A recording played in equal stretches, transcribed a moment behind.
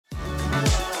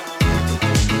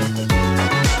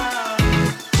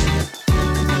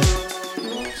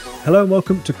Hello and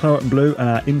welcome to Claret and Blue and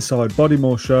our Inside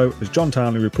BODYMOOR show as John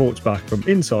Townley reports back from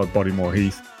inside BODYMOOR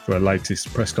Heath for our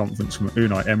latest press conference from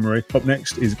Unai Emery. Up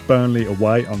next is Burnley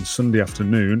away on Sunday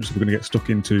afternoon, so we're going to get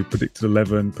stuck into predicted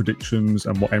 11, predictions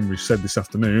and what Emery said this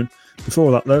afternoon.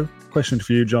 Before that though, question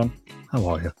for you, John. How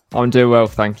are you? I'm doing well,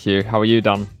 thank you. How are you,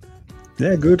 Dan?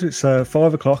 Yeah, good. It's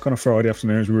 5 o'clock on a Friday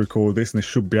afternoon as we record this, and this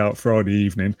should be out Friday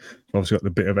evening. We've obviously got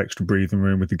the bit of extra breathing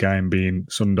room with the game being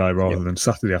Sunday rather than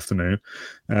Saturday afternoon.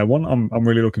 One I'm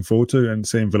really looking forward to and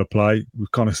seeing Villa play.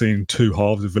 We've kind of seen two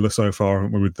halves of Villa so far,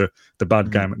 haven't we, with the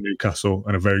bad game at Newcastle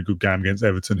and a very good game against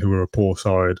Everton, who are a poor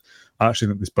side. I actually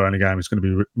think this Burnley game is going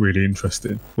to be really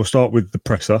interesting. We'll start with the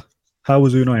presser. How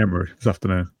was Unai Emery this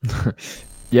afternoon?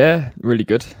 Yeah, really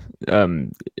good.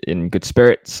 In good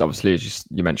spirits. Obviously, as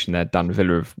you mentioned there, Dan,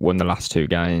 Villa have won the last two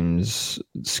games,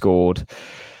 scored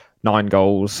 9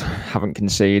 goals, haven't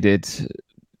conceded,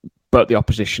 but the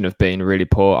opposition have been really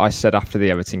poor. I said after the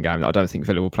Everton game that I don't think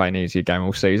Villa will play an easier game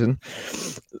all season,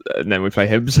 and then we play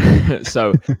Hibs.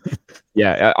 So,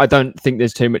 yeah, I don't think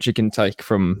there's too much you can take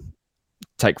from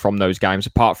those games,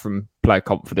 apart from player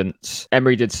confidence.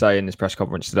 Emery did say in his press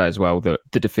conference today as well that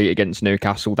the defeat against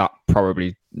Newcastle, that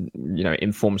probably,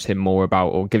 informs him more about,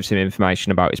 or gives him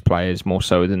information about his players more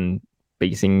so than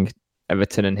beating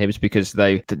Everton and Hibs, because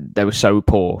they were so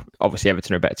poor. Obviously,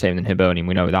 Everton are a better team than Hibernian,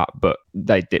 we know that, but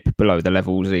they dip below the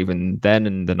levels even then,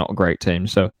 and they're not a great team.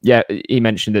 So, yeah, he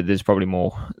mentioned that there's probably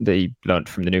more that he learnt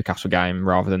from the Newcastle game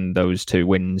rather than those 2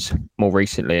 wins more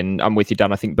recently. And I'm with you,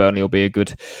 Dan. I think Burnley will be a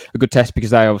good test, because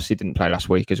they obviously didn't play last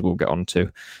week, as we'll get on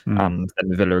to. And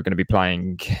Villa are going to be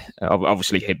playing,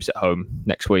 obviously, Hibs at home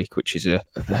next week, which is a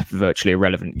virtually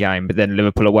irrelevant game, but then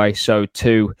Liverpool away. So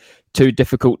two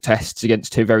difficult tests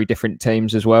against 2 very different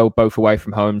teams as well, both away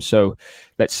from home. So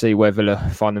let's see where Villa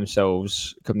find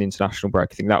themselves come the international break.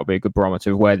 I think that will be a good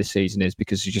barometer of where the season is,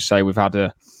 because as you say, we've had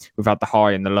the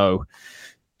high and the low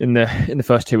in the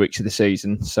first 2 weeks of the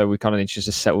season. So we kind of need to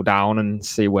just settle down and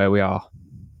see where we are.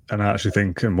 And I actually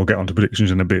think, and we'll get on to predictions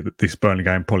in a bit, that this Burnley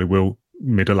game probably will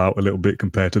middle out a little bit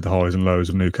compared to the highs and lows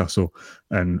of Newcastle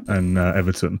and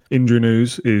Everton. Injury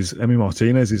news is Emi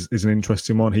Martinez is an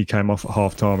interesting one. He came off at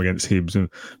half-time against Hibs, and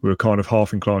we were kind of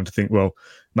half inclined to think, well,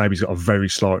 maybe he's got a very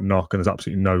slight knock and there's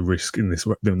absolutely no risk in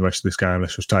the rest of this game.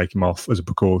 Let's just take him off as a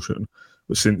precaution.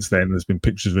 But since then, there's been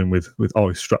pictures of him with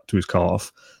ice strapped to his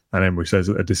calf, and Emery says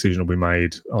that a decision will be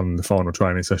made on the final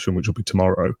training session, which will be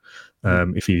tomorrow.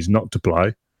 If he's not to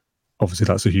play, obviously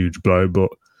that's a huge blow, but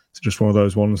it's just one of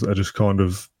those ones that are just kind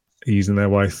of easing their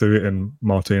way through it, and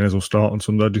Martinez will start on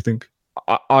Sunday, do you think?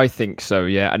 I think so,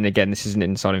 yeah. And again, this isn't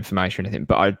inside information or anything,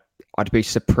 but I'd be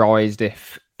surprised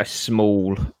if a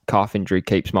small calf injury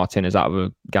keeps Martinez out of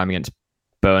a game against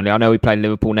Burnley. I know we play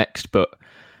Liverpool next, but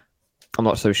I'm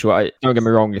not so sure. Don't get me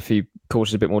wrong, if he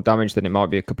causes a bit more damage, then it might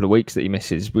be a couple of weeks that he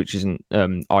misses, which isn't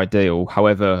ideal.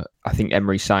 However, I think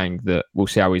Emery's saying that we'll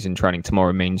see how he's in training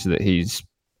tomorrow means that he's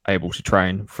able to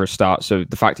train for a start. So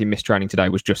the fact he missed training today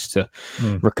was just to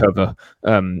recover.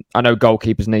 I know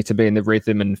goalkeepers need to be in the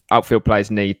rhythm, and outfield players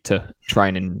need to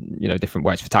train in different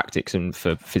ways for tactics and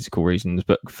for physical reasons.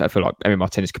 But I feel like Emi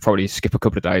Martinez could probably skip a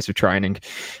couple of days of training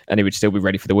and he would still be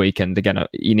ready for the weekend. Again,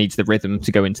 he needs the rhythm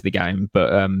to go into the game.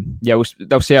 But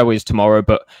they'll see how he is tomorrow.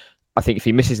 But I think if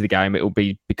he misses the game, it will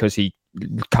be because he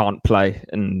can't play,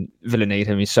 and Villa need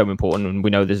him. He's so important, and we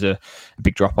know there's a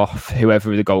big drop off.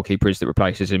 Whoever the goalkeeper is that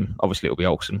replaces him, obviously it'll be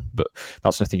Olsen, but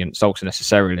that's nothing against Olsen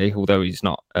necessarily, although he's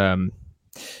not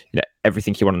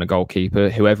everything you want in a goalkeeper.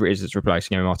 Whoever it is that's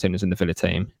replacing Emi Martinez in the Villa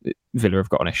team, Villa have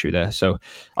got an issue there. So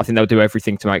I think they'll do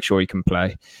everything to make sure he can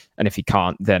play, and if he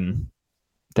can't, then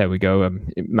there we go.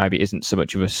 Maybe it isn't so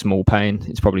much of a small pain.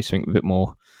 It's probably something a bit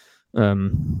more I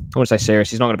want to say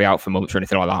serious. He's not going to be out for months or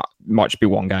anything like that. It might just be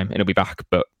one game and he'll be back,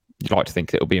 but you'd like to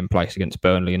think that it'll be in place against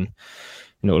Burnley and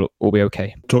it'll all be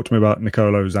okay. Talk to me about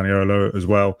Nicolo Zaniolo as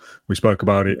well. We spoke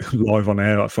about it live on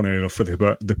air, like, funny enough, for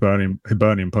the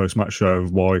Hibernian post-match show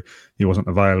of why he wasn't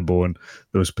available, and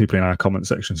there was people in our comment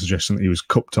section suggesting that he was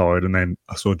cup-tied, and then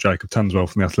I saw Jacob Tanswell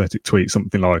from The Athletic tweet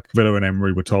something like, Villa and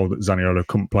Emery were told that Zaniolo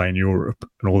couldn't play in Europe,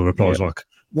 and all the replies like,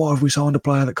 why have we signed a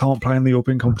player that can't play in the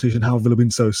European competition? How have Villa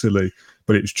been so silly?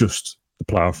 But it's just the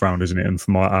player frown, isn't it? And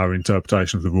from our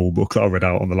interpretation of the rule book that I read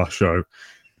out on the last show,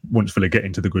 once Villa get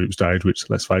into the group stage, which,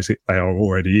 let's face it, they are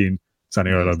already in,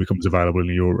 Zaniolo becomes available in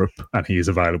Europe, and he is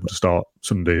available to start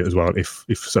Sunday as well if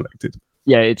selected.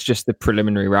 Yeah, it's just the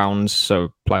preliminary rounds,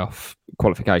 so playoff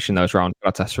qualification, those rounds.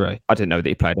 Galatasaray, I didn't know that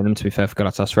he played in them, to be fair, for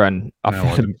Galatasaray, and I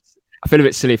feel a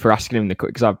bit silly for asking him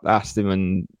because I asked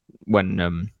him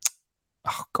when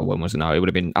oh God, when was it now? It would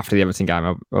have been after the Everton game.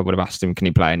 I would have asked him, can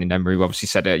he play? And Emery obviously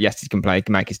said, yes, he can play. He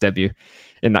can make his debut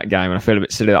in that game. And I feel a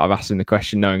bit silly that I've asked him the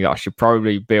question, knowing that I should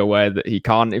probably be aware that he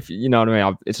can't. If you know what I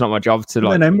mean, it's not my job to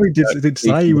like. And Emery did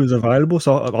say he was available,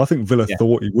 so I think Villa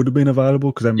thought he would have been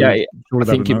available because Emery. I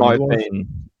think it might have been,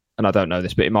 and I don't know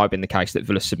this, but it might have been the case that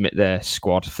Villa submit their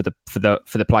squad for the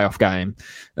playoff game,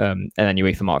 and then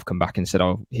UEFA might have come back and said,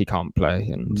 "Oh, he can't play,"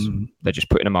 and they're just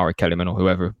putting Amari Kellyman or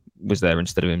whoever was there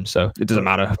instead of him. So it doesn't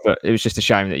matter. But it was just a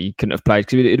shame that he couldn't have played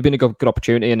because it'd have been a good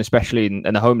opportunity, and especially in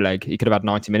the home leg, he could have had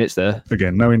 90 minutes there.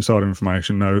 Again, no inside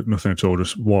information, nothing at all,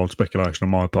 just wild speculation on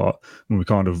my part. When we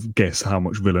kind of guess how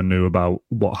much Villa knew about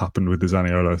what happened with the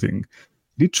Zaniolo thing,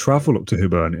 he did travel up to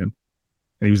Hibernian.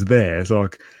 And he was there. So,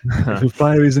 like, if a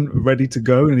player isn't ready to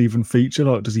go and even feature,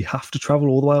 like, does he have to travel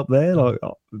all the way up there? Like,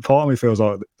 part of me feels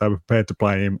like they were prepared to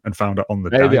play him and found out on the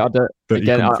day that he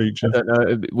couldn't feature. I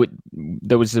don't know.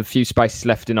 There was a few spaces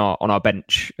left on our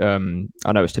bench. I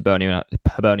noticed Hibernian,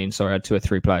 had 2 or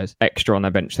 3 players extra on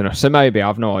their bench than us. So maybe, I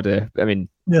have no idea. I mean,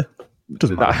 yeah. It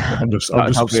doesn't matter. I'm just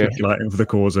speculating for the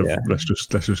cause of let's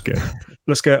just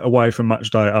get away from match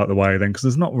day out of the way then, because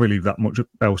there's not really that much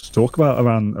else to talk about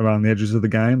around the edges of the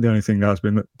game. The only thing has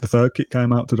been that the third kit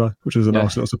came out today, which is a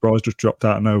nice little surprise, just dropped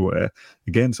out of nowhere.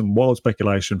 Again, some wild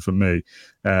speculation from me.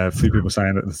 A few people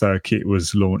saying that the third kit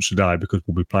was launched today because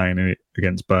we'll be playing it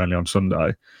against Burnley on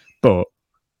Sunday, but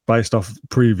based off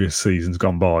previous seasons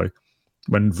gone by,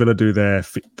 when Villa do their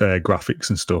graphics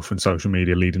and stuff and social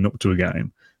media leading up to a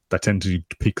game, they tend to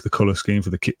pick the colour scheme for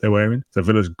the kit they're wearing. So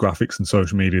Villa's graphics and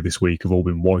social media this week have all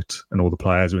been white, and all the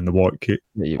players are in the white kit.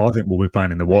 I think we'll be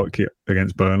playing in the white kit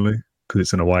against Burnley because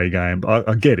it's an away game. But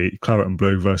I get it. Claret and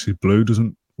blue versus blue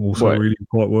doesn't also really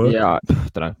quite work. Yeah, I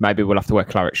don't know. Maybe we'll have to wear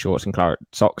claret shorts and claret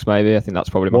socks. Maybe I think that's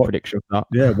probably my prediction for that.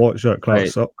 Yeah, white shirt,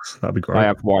 claret socks. That'd be great.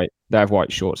 They have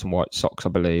white shorts and white socks, I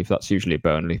believe. That's usually a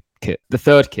Burnley kit. The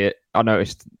third kit, I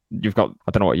noticed you've got.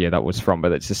 I don't know what year that was from,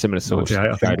 but it's a similar sort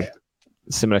of shade.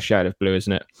 Similar shade of blue,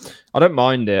 isn't it? I don't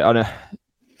mind it. I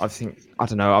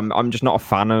don't know. I'm just not a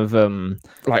fan of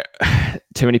like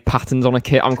too many patterns on a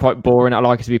kit. I'm quite boring. I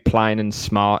like it to be plain and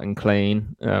smart and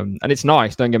clean. And it's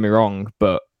nice. Don't get me wrong,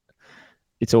 but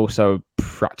it's also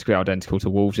practically identical to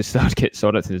Wolves' third kit, so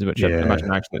I don't think there's much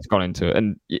imagination that's gone into it.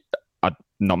 And I'm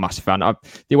not a massive fan.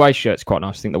 The away shirt's quite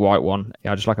nice. I think the white one.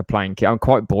 I just like a plain kit. I'm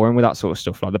quite boring with that sort of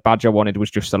stuff. Like the badge I wanted was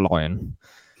just a lion.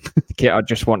 The kit I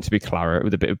just want to be claret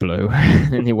with a bit of blue,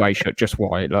 and the away shirt just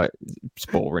white. Like it's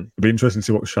boring. It'd be interesting to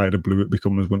see what shade of blue it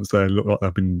becomes once they look like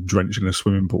they've been drenched in a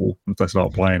swimming pool once they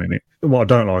start playing in it. And what I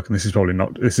don't like, and this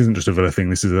isn't just a Villa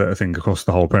thing, this is a thing across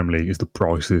the whole Premier League, is the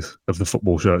prices of the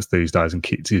football shirts these days and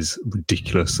kits is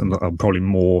ridiculous. And I'm probably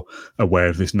more aware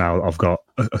of this now that I've got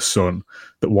a son,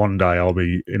 that one day I'll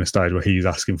be in a stage where he's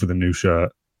asking for the new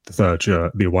shirt, the third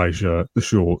shirt, the away shirt, the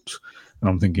shorts, and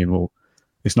I'm thinking, well,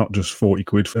 it's not just 40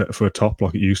 quid for a top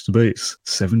like it used to be. It's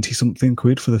 70 something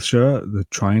quid for the shirt. The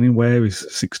training wear is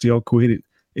 60 odd quid.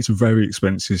 It's very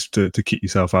expensive to kit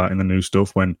yourself out in the new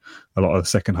stuff, when a lot of the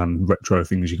second-hand retro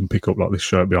things you can pick up, like this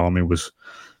shirt behind me, was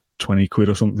 20 quid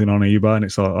or something on eBay. And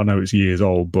it's like, I know it's years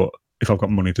old, but if I've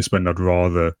got money to spend, I'd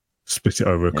rather split it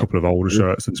over a couple of older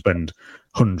shirts and spend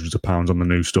hundreds of pounds on the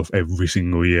new stuff every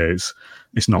single year.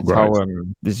 It's not great.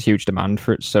 There's a huge demand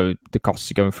for it, so the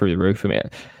costs are going through the roof. I mean,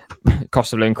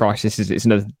 cost of living crisis is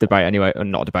another debate anyway, or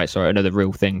not a debate, sorry, another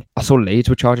real thing. I saw Leeds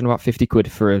were charging about 50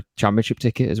 quid for a championship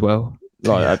ticket as well.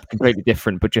 Like completely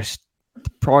different, but just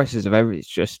the prices of everything, it's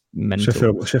just mental.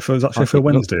 Sheffield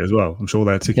Wednesday as well. I'm sure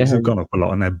their tickets have gone up a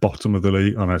lot, and they're bottom of the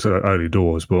league. I know it's early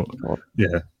doors, but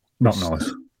not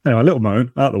nice. Anyway, a little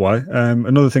moan out of the way.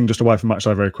 Another thing just away from match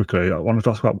day very quickly. I wanted to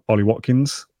ask about Ollie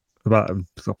Watkins. About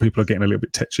people are getting a little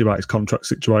bit touchy about his contract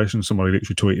situation. Somebody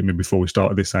literally tweeted me before we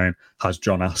started this saying, has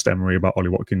John asked Emery about Ollie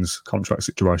Watkins' contract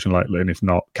situation lately? And if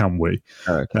not, can we?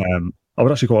 Okay. I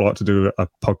would actually quite like to do a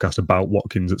podcast about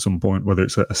Watkins at some point, whether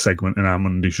it's a segment in our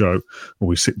Monday show where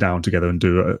we sit down together and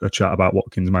do a chat about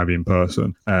Watkins, maybe in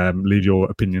person. Leave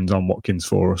your opinions on Watkins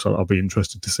for us. I'll be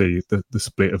interested to see the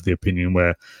split of the opinion,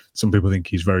 where some people think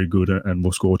he's very good and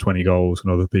will score 20 goals,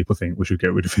 and other people think we should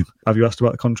get rid of him. Have you asked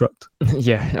about the contract?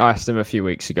 Yeah, I asked him a few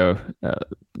weeks ago, I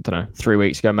don't know, 3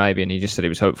 weeks ago maybe, and he just said he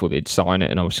was hopeful they'd sign it,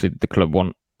 and obviously the club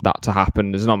want that to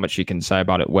happen. There's not much you can say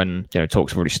about it when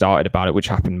talks have already started about it, which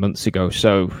happened months ago.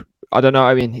 So I don't know.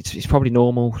 I mean, it's probably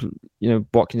normal.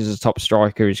 Watkins is a top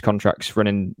striker. His contract's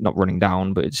not running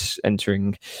down, but it's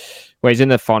entering. Well, he's in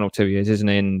the final 2 years, isn't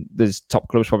he? And there's top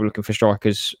clubs probably looking for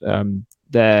strikers.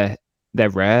 They're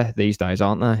rare these days,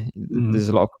 aren't they? There's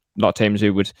a lot of teams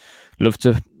who would love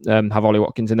to have Ollie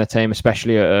Watkins in their team,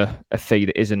 especially at a fee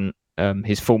that isn't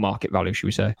his full market value, should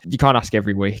we say. You can't ask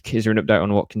every week, is there an update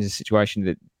on Watkins' situation?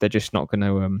 That they're just not going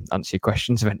to answer your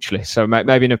questions eventually. So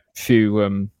maybe in a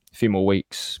few more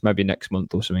weeks, maybe next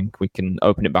month or something, we can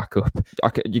open it back up.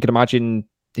 You can imagine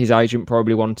his agent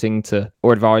probably wanting to,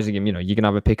 or advising him, you can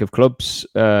have a pick of clubs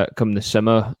come the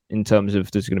summer in terms of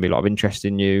there's going to be a lot of interest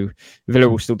in you. Villa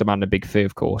will still demand a big fee,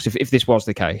 of course, if this was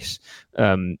the case.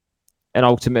 And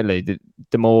ultimately,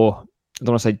 the more, I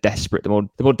don't want to say desperate, the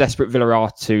more desperate Villa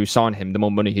are to sign him, the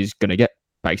more money he's going to get,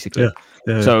 basically.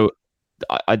 Yeah. So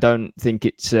I don't think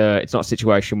it's not a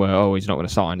situation where he's not going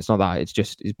to sign. It's not that. It's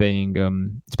just it's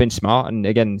been smart. And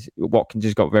again, Watkins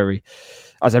has got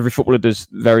as every footballer does,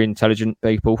 very intelligent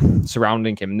people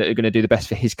surrounding him that are going to do the best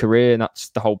for his career, and that's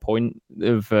the whole point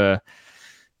of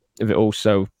it all.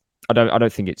 So I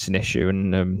don't think it's an issue,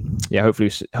 and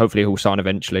hopefully he'll sign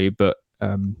eventually. But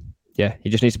he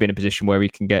just needs to be in a position where he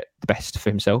can get the best for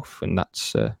himself, and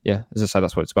that's as I say,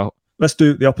 that's what it's about. Let's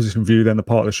do the opposition view then, the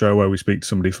part of the show where we speak to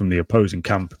somebody from the opposing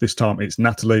camp. This time it's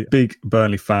Natalie, big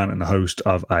Burnley fan and the host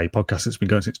of a podcast that's been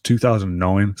going since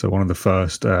 2009. So one of the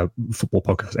first football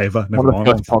podcasts ever.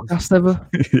 Podcast ever?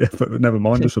 Yeah, but never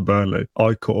mind us for Burnley.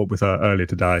 I caught up with her earlier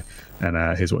today and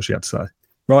here's what she had to say.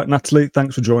 Right, Natalie,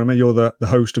 thanks for joining me. You're the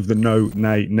host of the No,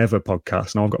 Nay, Never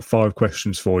podcast. Now, I've got 5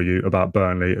 questions for you about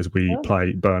Burnley as we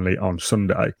play Burnley on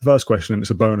Sunday. First question, and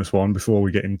it's a bonus one before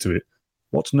we get into it.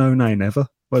 What's No, Nay, Never?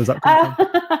 Where does that come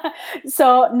from?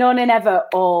 So, No, Nay, Never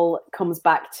all comes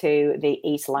back to the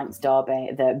East Lancs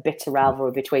derby, the bitter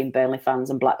rivalry between Burnley fans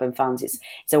and Blackburn fans. It's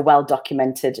a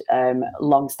well-documented,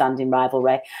 long-standing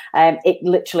rivalry. It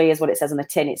literally is what it says on the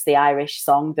tin. It's the Irish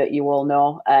song that you all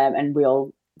know, and we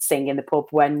all sing in the pub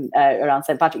when around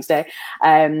St. Patrick's Day.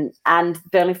 And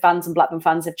Burnley fans and Blackburn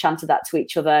fans have chanted that to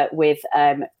each other with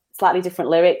slightly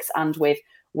different lyrics and with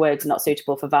words not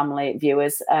suitable for family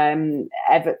viewers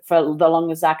ever for the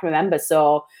longest I can remember.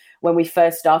 So when we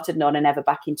first started No, Nay, Never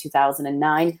back in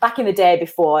 2009, back in the day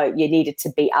before you needed to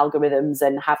beat algorithms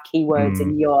and have keywords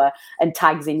and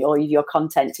tags in your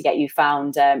content to get you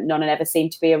found, No, Nay, Never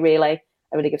seemed to be a really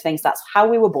good thing. So that's how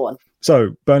we were born.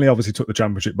 So Burnley obviously took the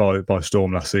championship by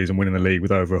storm last season, winning the league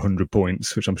with over 100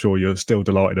 points, which I'm sure you're still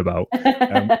delighted about.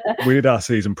 We did our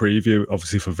season preview,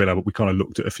 obviously for Villa, but we kind of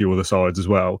looked at a few other sides as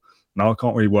well. Now, I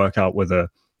can't really work out whether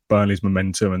Burnley's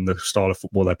momentum and the style of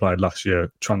football they played last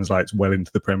year translates well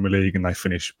into the Premier League and they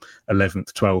finish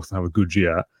 11th, 12th and have a good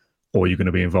year, or you're going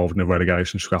to be involved in a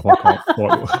relegation scrap. I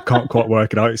can't quite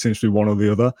work it out. It seems to be one or the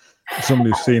other. Somebody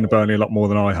who's seen Burnley a lot more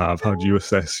than I have, how do you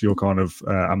assess your kind of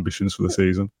ambitions for the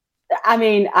season? I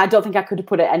mean, I don't think I could have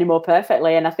put it any more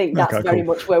perfectly, and I think that's very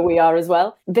much where we are as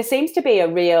well. There seems to be a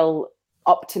real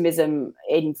optimism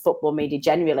in football media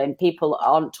generally, and people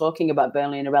aren't talking about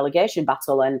Burnley in a relegation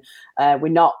battle, and we're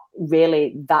not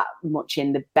really that much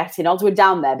in the betting odds. We're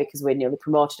down there because we're nearly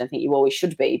promoted. I think you always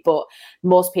should be, but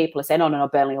most people are saying, no,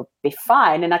 Burnley will be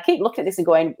fine. And I keep looking at this and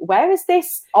going, where is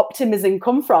this optimism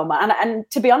come from? And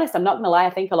to be honest, I'm not going to lie,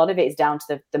 I think a lot of it is down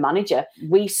to the manager.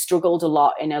 We struggled a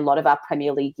lot in a lot of our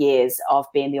Premier League years of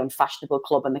being the unfashionable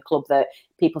club and the club that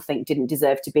people think didn't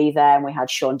deserve to be there. And we had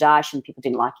Sean Dyche and people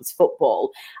didn't like his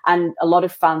football. And a lot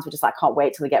of fans were just like, can't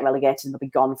wait till they get relegated and they'll be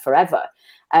gone forever.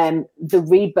 The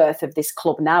rebirth of this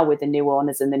club now with the new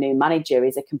owners and the new manager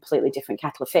is a completely different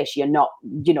kettle of fish. You're not,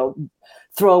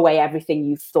 throw away everything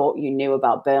you thought you knew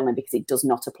about Burnley because it does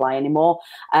not apply anymore.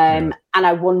 And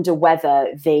I wonder whether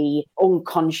the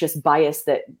unconscious bias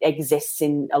that exists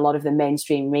in a lot of the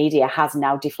mainstream media has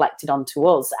now deflected onto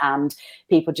us, and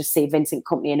people just see Vincent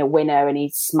Kompany in a winner and he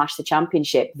smashed the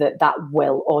championship, that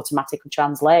will automatically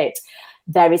translate.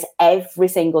 There is every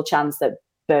single chance that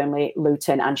Burnley,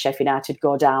 Luton and Sheffield United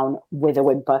go down with a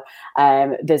whimper.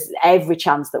 There's every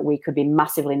chance that we could be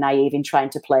massively naive in trying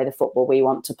to play the football we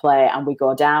want to play and we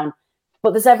go down.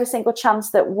 But there's every single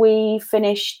chance that we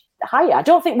finish higher. I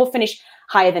don't think we'll finish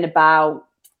higher than about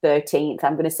 13th.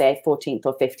 I'm going to say 14th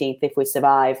or 15th if we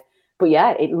survive. But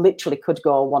yeah, it literally could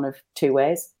go one of two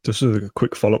ways. Just as a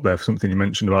quick follow-up there for something you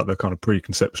mentioned about the kind of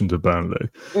preconceptions of Burnley.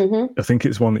 Mm-hmm. I think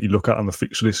it's one that you look at on the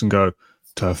fixture list and go,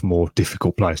 Turf Moor,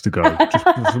 difficult place to go.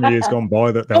 Just from years gone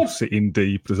by that they'll sit in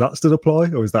deep. Does that still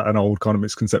apply, or is that an old kind of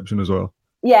misconception as well?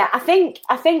 Yeah, I think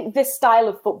this style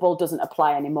of football doesn't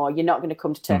apply anymore. You're not going to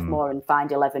come to Turf Moor and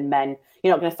find 11 men.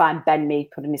 You're not going to find Ben Mead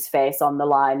putting his face on the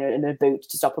line and a boot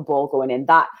to stop a ball going in.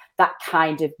 That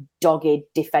kind of dogged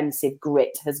defensive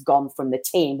grit has gone from the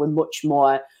team. We're much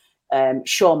more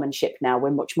showmanship now.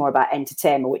 We're much more about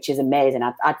entertainment, which is amazing.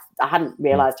 I hadn't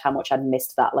realised how much I'd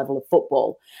missed that level of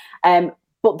football.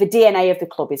 But the DNA of the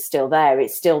club is still there.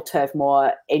 It's still Turf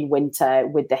Moor in winter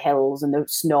with the hills and the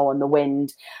snow and the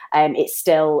wind. It's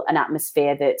still an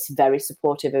atmosphere that's very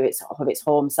supportive of its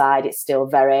home side. It's still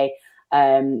very,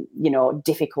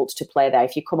 difficult to play there.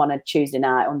 If you come on a Tuesday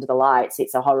night under the lights,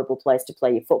 it's a horrible place to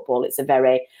play your football. It's a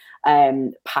very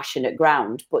passionate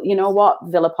ground. But you know what?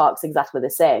 Villa Park's exactly the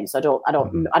same. So I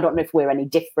don't know if we're any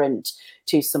different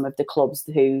to some of the clubs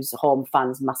whose home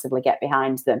fans massively get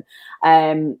behind them.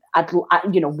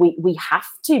 We have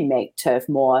to make Turf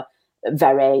Moor a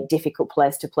very difficult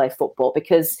place to play football,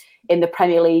 because in the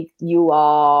Premier League you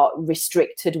are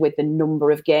restricted with the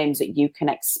number of games that you can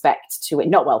expect to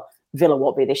win. Villa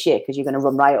won't be this year because you're going to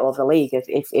run right over the league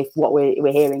if what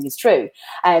we're hearing is true.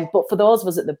 But for those of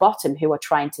us at the bottom who are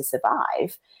trying to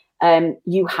survive,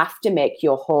 you have to make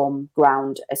your home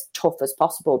ground as tough as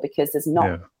possible, because there's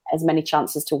not as many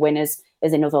chances to win as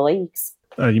in other leagues.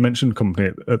 You mentioned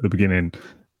Kompany at the beginning.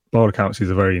 By all accounts, he's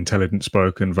a very intelligent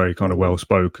spoken, very kind of well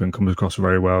spoken, comes across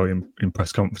very well in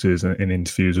press conferences and in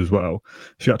interviews as well.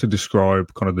 If you had to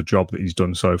describe kind of the job that he's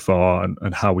done so far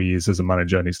and how he is as a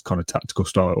manager and his kind of tactical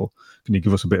style, can you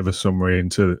give us a bit of a summary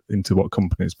into what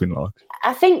Kompany's been like?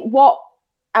 I think what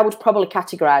I would probably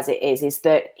categorise it is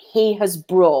that he has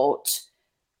brought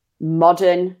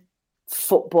modern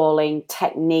footballing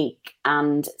technique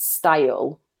and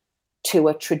style to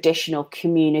a traditional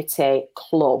community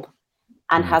club,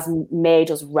 and has made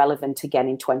us relevant again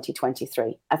in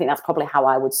 2023. I think that's probably how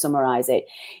I would summarise it.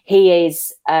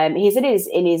 He's in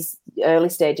his early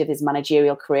stage of his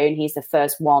managerial career, and he's the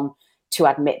first one to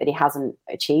admit that he hasn't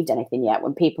achieved anything yet.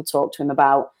 When people talk to him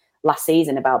about last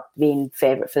season, about being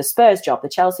favourite for the Spurs job, the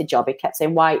Chelsea job, he kept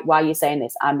saying, why are you saying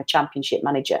this? I'm a Championship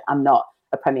manager. I'm not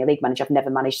a Premier League manager. I've never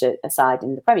managed a side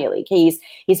in the Premier League. He's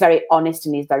very honest,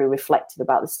 and he's very reflective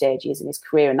about the stage he is in his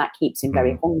career, and that keeps him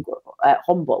very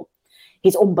humble.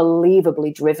 He's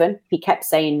unbelievably driven. He kept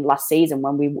saying last season,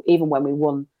 when we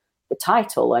won the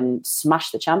title and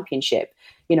smashed the Championship,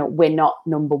 we're not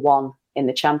number one in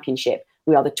the Championship.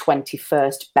 We are the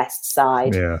 21st best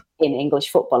side in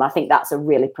English football. And I think that's a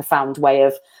really profound way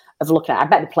of looking at it. I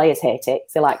bet the players hate it.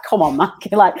 They're like, come on, man.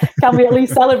 Can we at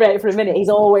least celebrate for a minute? He's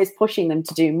always pushing them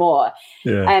to do more.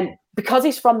 Because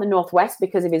he's from the Northwest,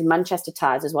 because of his Manchester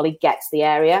ties as well, he gets the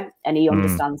area and he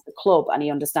understands the club and he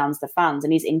understands the fans,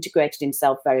 and he's integrated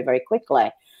himself very, very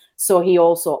quickly. So he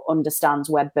also understands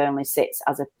where Burnley sits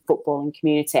as a footballing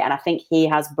community. And I think he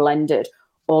has blended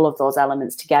all of those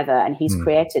elements together, and he's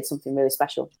created something really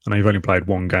special. I know you've only played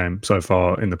one game so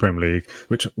far in the Premier League,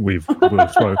 which we've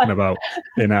spoken about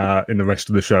in the rest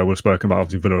of the show. We've spoken about,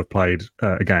 obviously Villa have played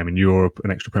a game in Europe,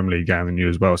 an extra Premier League game in you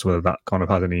as well, so whether that kind of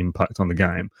had any impact on the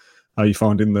game. How are you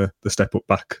finding the step up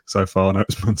back so far? I know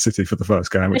it's Man City for the first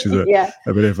game, which is a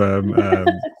bit of I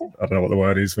don't know what the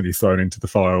word is when you're thrown into the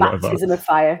fire or whatever. Baptism of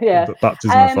fire, yeah.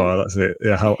 Baptism of fire, that's it.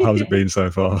 Yeah, how's it been so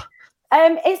far?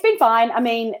 It's been fine. I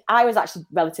mean, I was actually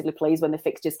relatively pleased when the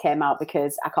fixtures came out,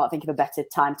 because I can't think of a better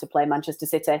time to play Manchester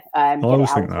City. Get it out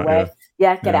of the way.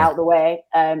 Get it out of the way.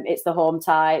 It's the home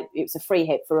tie. It's a free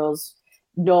hit for us.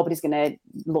 Nobody's going to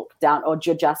look down or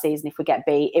judge our season if we get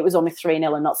beat. It was only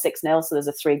 3-0 and not 6-0, so there's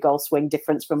a 3-goal swing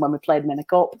difference from when we played them in a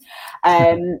cup.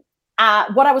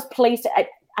 What I was pleased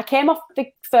I came off the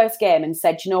first game and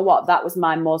said, you know what, that was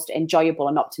my most enjoyable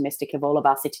and optimistic of all of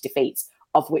our City defeats,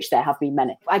 of which there have been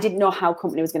many. I didn't know how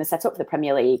Kompany was going to set up for the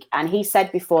Premier League. And he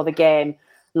said before the game,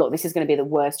 look, this is going to be the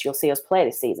worst you'll see us play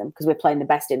this season, because we're playing the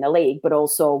best in the league, but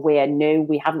also we're new.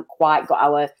 We haven't quite got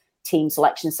our team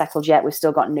selection settled yet. We've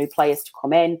still got new players to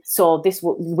come in. So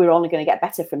we're only going to get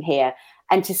better from here.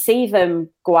 And to see them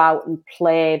go out and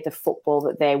play the football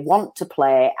that they want to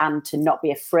play, and to not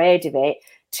be afraid of it,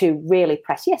 to really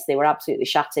press. Yes, they were absolutely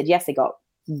shattered. Yes, they got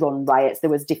run riots. There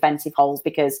was defensive holes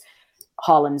because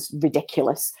Haaland's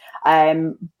ridiculous.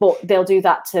 But they'll do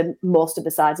that to most of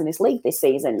the sides in this league this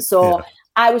season. So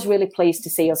I was really pleased to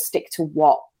see us stick to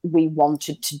what we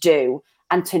wanted to do,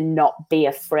 and to not be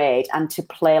afraid, and to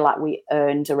play like we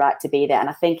earned a right to be there. And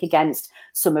I think against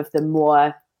some of the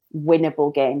more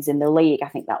winnable games in the league, I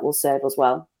think that will serve us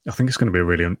well. I think it's going to be a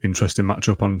really interesting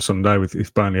matchup on Sunday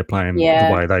if Burnley are playing the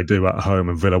way they do at home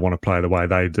and Villa want to play the way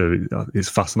they do. It's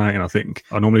fascinating, I think.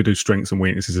 I normally do strengths and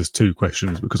weaknesses as 2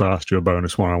 questions, because I asked you a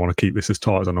bonus one. I want to keep this as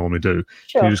tight as I normally do.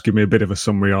 Sure. Can you just give me a bit of a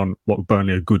summary on what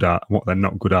Burnley are good at and what they're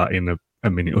not good at in a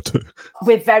minute or two?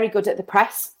 We're very good at the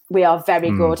press. We are very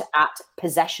good at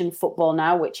possession football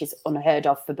now, which is unheard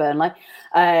of for Burnley.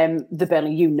 The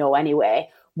Burnley anyway.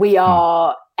 We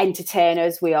are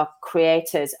entertainers, we are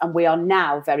creators, and we are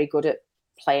now very good at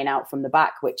playing out from the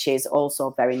back, which is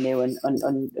also very new and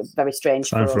very strange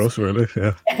Same for us, really.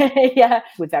 Yeah. Yeah,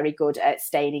 we're very good at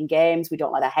staying in games. We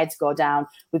don't let our heads go down.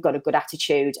 We've got a good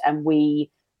attitude, and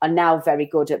we are now very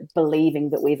good at believing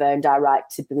that we've earned our right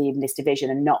to believe in this division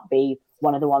and not be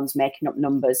one of the ones making up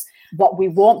numbers. What we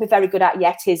won't be very good at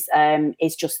yet is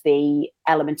just the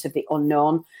element of the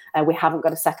unknown. We haven't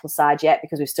got a settled side yet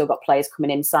because we've still got players coming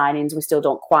in, signings. We still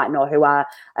don't quite know who our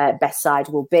best side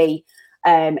will be.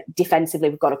 Defensively,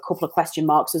 we've got a couple of question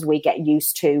marks as we get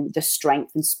used to the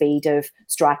strength and speed of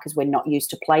strikers we're not used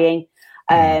to playing.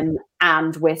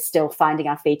 And we're still finding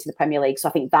our feet in the Premier League. So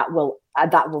I think that will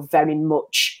very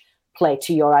much play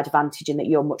to your advantage in that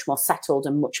you're much more settled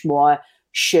and much more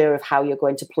sure of how you're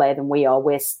going to play than we are.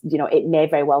 It may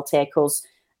very well take us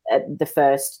the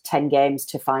first 10 games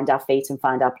to find our feet and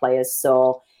find our players.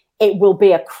 So it will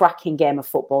be a cracking game of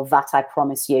football, that I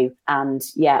promise you. And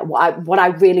yeah, what I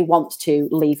really want to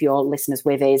leave your listeners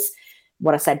with is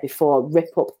what I said before: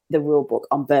 rip up the rule book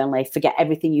on Burnley, forget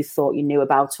everything you thought you knew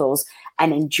about us,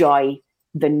 and enjoy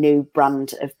the new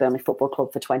brand of Burnley Football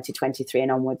Club for 2023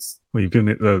 and onwards. Well, you've given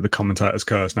it the commentator's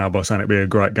curse now by saying it'd be a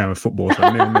great game of football, so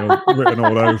 0-0 written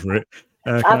all over it.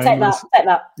 I'll take that.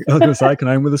 I was going to say, can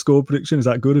I aim with a score prediction? Is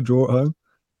that good, a draw at home?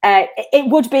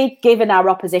 It would be given our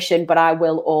opposition, but I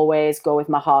will always go with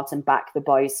my heart and back the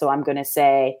boys. So I'm going to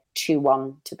say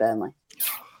 2-1 to Burnley.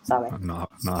 Sorry. I'm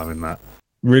not having that.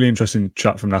 Really interesting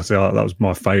chat from Natty. That was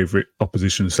my favourite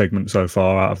opposition segment so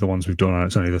far out of the ones we've done.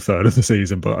 It's only the third of the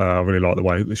season, but I really like the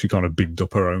way that she kind of bigged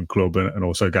up her own club and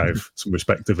also gave some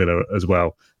respect to Villa as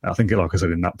well. I think, like I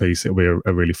said in that piece, it'll be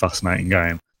a really fascinating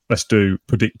game. Let's do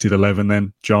predicted 11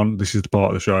 then. John, this is the part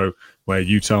of the show where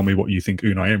you tell me what you think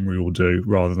Unai Emery will do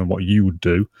rather than what you would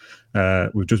do.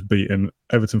 We've just beaten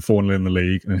Everton 4-0 in the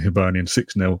league and Hibernian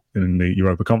 6-0 in the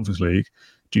Europa Conference League.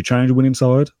 Do you change a winning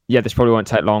side? Yeah, this probably won't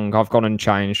take long. I've gone and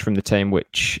changed from the team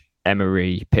which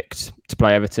Emery picked to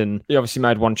play Everton. He obviously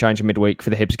made one change in midweek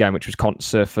for the Hibs game, which was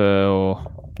Konsa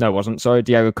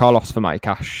Diego Carlos for Matty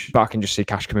Cash. But I can just see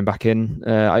Cash coming back in.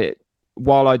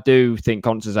 While I do think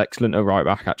Konsa's excellent at right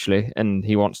back, actually, and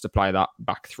he wants to play that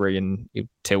back three and he'll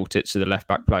tilt it so the left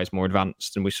back plays more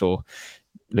advanced, and we saw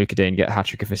Luca Dean get a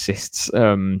hat-trick of assists.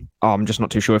 I'm just not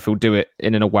too sure if he'll do it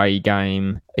in an away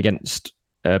game against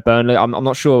Burnley. I'm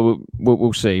not sure.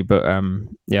 We'll see. But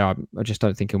I just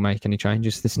don't think he'll make any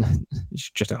changes.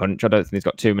 It's just a hunch. I don't think he's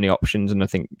got too many options, and I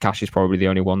think Cash is probably the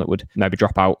only one that would maybe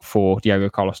drop out for Diego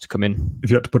Carlos to come in.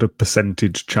 If you had to put a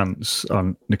percentage chance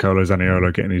on Nicolo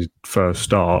Zaniolo getting his first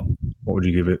start, what would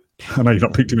you give it? I know you've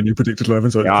not picked him in your predicted 11,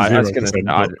 so I'd give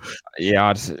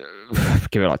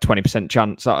it like 20%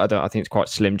 chance. I think it's quite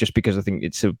slim, just because I think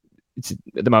it's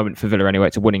at the moment for Villa anyway,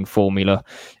 it's a winning formula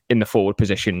in the forward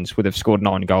positions, where they've scored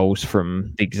 9 goals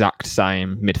from the exact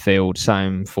same midfield,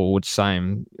 same forwards,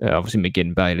 same obviously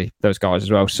McGinn, Bailey, those guys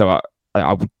as well. So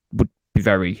I would be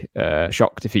very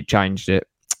shocked if he changed it,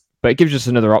 but it gives us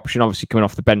another option, obviously coming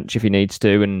off the bench if he needs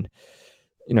to, and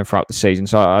throughout the season.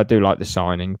 So I do like the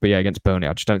signing, but yeah, against Burnley,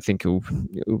 I just don't think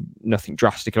nothing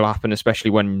drastic will happen,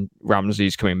 especially when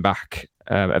Ramsey's coming back.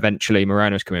 Eventually,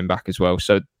 Moreno's coming back as well.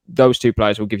 So those two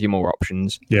players will give you more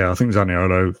options. Yeah, I think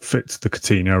Zaniolo fits the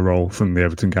Coutinho role from the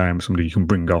Everton game, somebody you can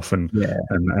bring off and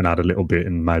add a little bit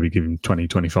and maybe give him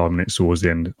 20-25 minutes towards the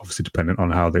end, obviously dependent on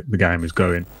how the game is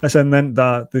going. Let's end then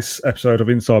this episode of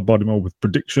Inside Bodymore with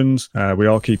predictions. We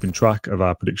are keeping track of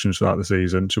our predictions throughout the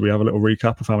season. Should we have a little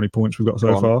recap of how many points we've got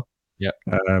so far? Yeah.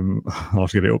 I'll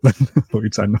have to get it up then. I thought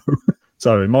you'd say no.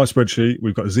 So in my spreadsheet,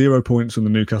 we've got 0 points from the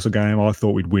Newcastle game. I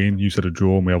thought we'd win. You said a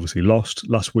draw, and we obviously lost.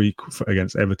 Last week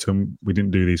against Everton, we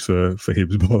didn't do these for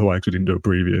Hibs, by the way, because we didn't do a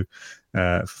preview.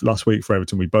 Last week for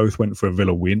Everton, we both went for a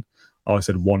Villa win. I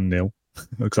said 1-0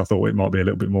 because I thought it might be a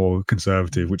little bit more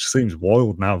conservative, which seems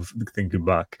wild now thinking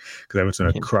back, because Everton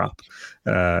are crap.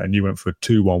 And you went for a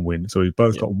 2-1 win. So we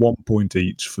both got 1 point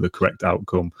each for the correct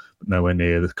outcome, but nowhere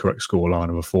near the correct scoreline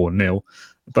of a 4-0.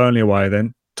 Burnley away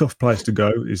then. Tough place to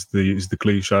go is the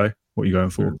cliche. What are you going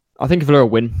for? I think Villa will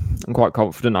win. I'm quite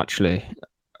confident, actually.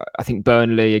 I think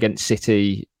Burnley against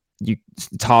City, it's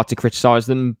hard to criticise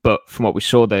them, but from what we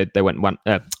saw, they went man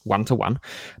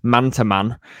to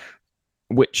man,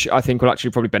 which I think will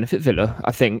actually probably benefit Villa.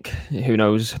 I think, who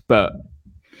knows? But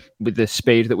with the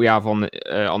speed that we have on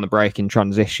the break in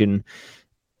transition,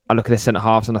 I look at the centre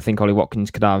halves and I think Ollie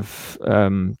Watkins could have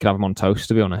him on toast,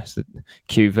 to be honest.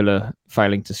 Q Villa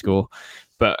failing to score.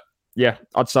 But yeah,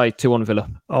 I'd say 2-1 Villa.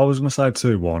 I was going to say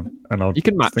 2-1. And you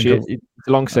can match it. It's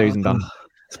a long season, Dan.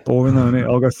 It's boring, though, isn't it?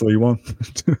 I'll go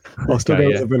 3-1. I'll still go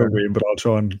with a Villa win, but I'll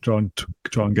try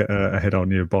and get ahead on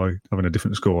you by having a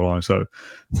different scoreline. So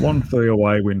 1-3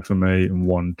 away win for me and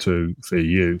 1-2 for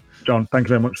you. John, thank you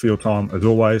very much for your time as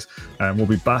always. And we'll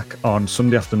be back on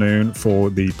Sunday afternoon for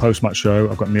the post-match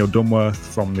show. I've got Neil Dunworth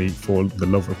from the For the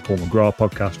Love of Paul McGrath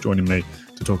podcast joining me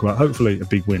to talk about hopefully a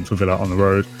big win for Villa on the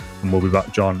road. And we'll be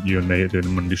back, John, you and me, doing a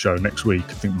Monday show next week.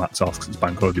 I think Matt's off because it's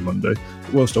Bank Holiday Monday.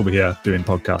 We'll still be here doing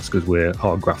podcasts because we're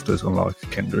hard grafters, unlike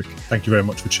Kendrick. Thank you very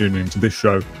much for tuning into this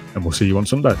show, and we'll see you on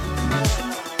Sunday.